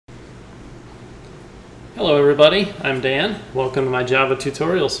Hello everybody, I'm Dan. Welcome to my Java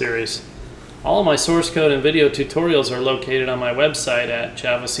tutorial series. All of my source code and video tutorials are located on my website at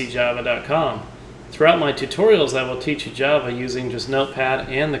javacjava.com. Throughout my tutorials I will teach you Java using just Notepad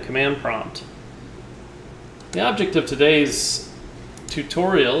and the command prompt. The object of today's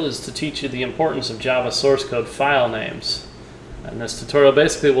tutorial is to teach you the importance of Java source code file names. And this tutorial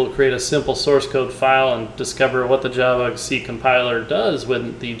basically will create a simple source code file and discover what the javac compiler does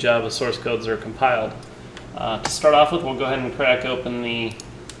when the Java source codes are compiled. To start off with, we'll go ahead and crack open the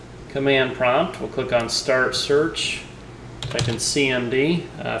command prompt. We'll click on Start Search, type in CMD.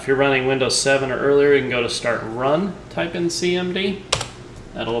 If you're running Windows 7 or earlier, you can go to Start Run, type in CMD.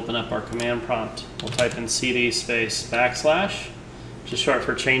 That'll open up our command prompt. We'll type in CD space backslash, which is short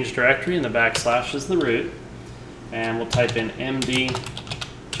for change directory, and the backslash is the root. And we'll type in MD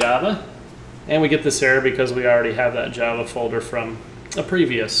Java. And we get this error because we already have that Java folder from a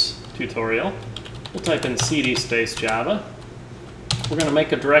previous tutorial. We'll type in CD space Java. We're going to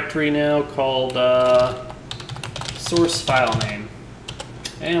make a directory now called source file name.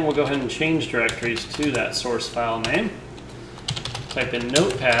 And we'll go ahead and change directories to that source file name. Type in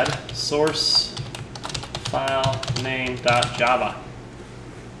notepad source file name.java.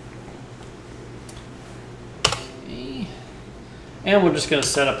 Okay. And we're just going to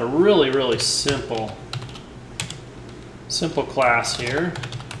set up a really simple class here.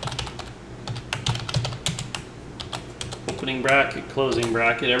 Opening bracket, closing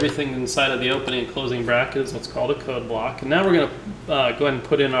bracket. Everything inside of the opening and closing bracket is what's called a code block. And now we're going to go ahead and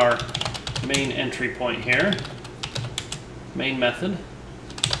put in our main entry point here. Main method.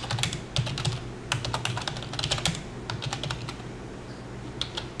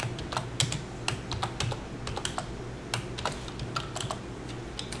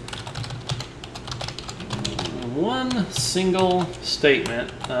 One single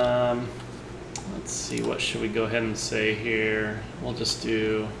statement. Let's see, what should we go ahead and say here? We'll just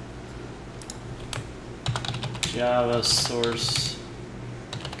do Java source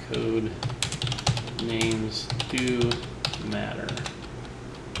code names do matter.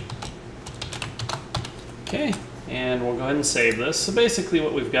 Okay, and we'll go ahead and save this. So basically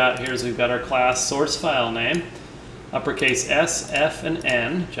what we've got here is we've got our class source file name, uppercase S, F, and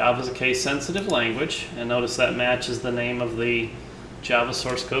N. Java is a case-sensitive language, and notice that matches the name of the Java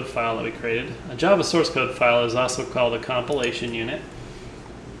source code file that we created. A Java source code file is also called a compilation unit.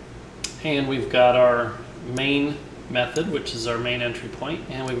 And we've got our main method, which is our main entry point,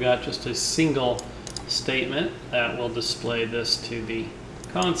 and we've got just a single statement that will display this to the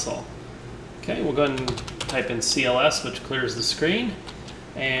console. Okay, we'll go ahead and type in CLS, which clears the screen,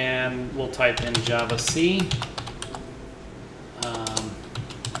 and we'll type in javac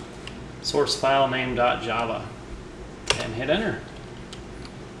source file name.java and hit enter.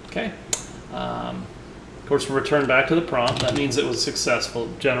 Okay. Of course, we'll return back to the prompt. That means it was successful.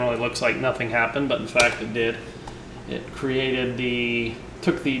 Generally, it looks like nothing happened, but in fact, it did. It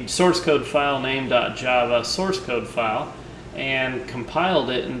took the source code file name.java source code file and compiled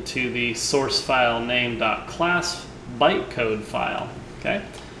it into the source file name.class bytecode file. Okay.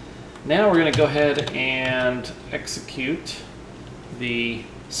 Now we're going to go ahead and execute the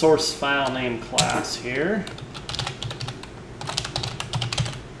source file name class here.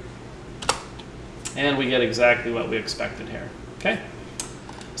 And we get exactly what we expected here. Okay.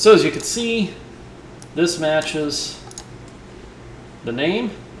 So as you can see, this matches the name,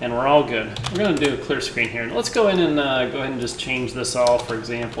 and we're all good. We're going to do a clear screen here. Let's go in and go ahead and just change this all, for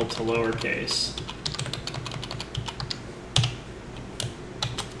example, to lowercase.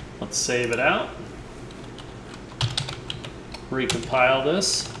 Let's save it out. Recompile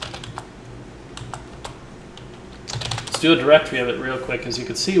this. Do a directory of it real quick. As you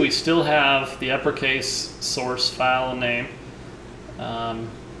can see, we still have the uppercase source file name, and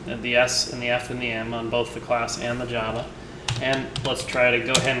the S and the F and the M on both the class and the Java. And let's try to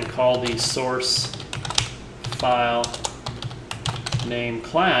go ahead and call the source file name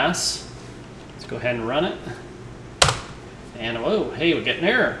class. Let's go ahead and run it. And whoa, hey, we get an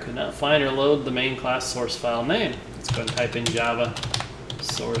error. Could not find or load the main class source file name. Let's go ahead and type in Java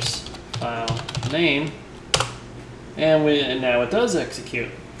source file name. And now it does execute.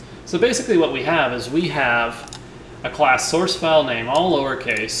 So basically what we have is we have a class source file name, all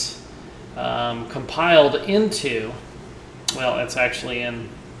lowercase, compiled into, well, it's actually in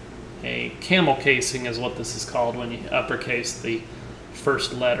a camel casing is what this is called when you uppercase the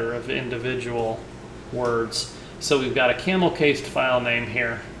first letter of individual words. So we've got a camel cased file name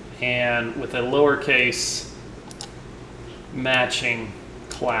here, and with a lowercase matching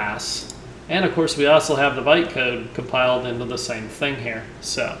class. And of course we also have the bytecode compiled into the same thing here.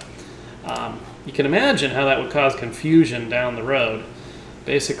 So You can imagine how that would cause confusion down the road.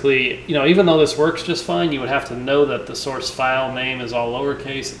 Basically, even though this works just fine, you would have to know that the source file name is all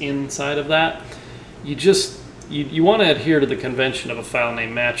lowercase inside of that. You want to adhere to the convention of a file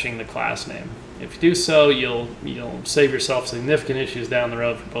name matching the class name. If you do so, you'll save yourself significant issues down the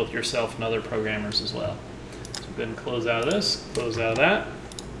road for both yourself and other programmers as well. So go ahead and close out of this, close out of that.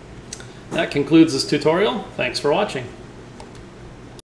 That concludes this tutorial. Thanks for watching.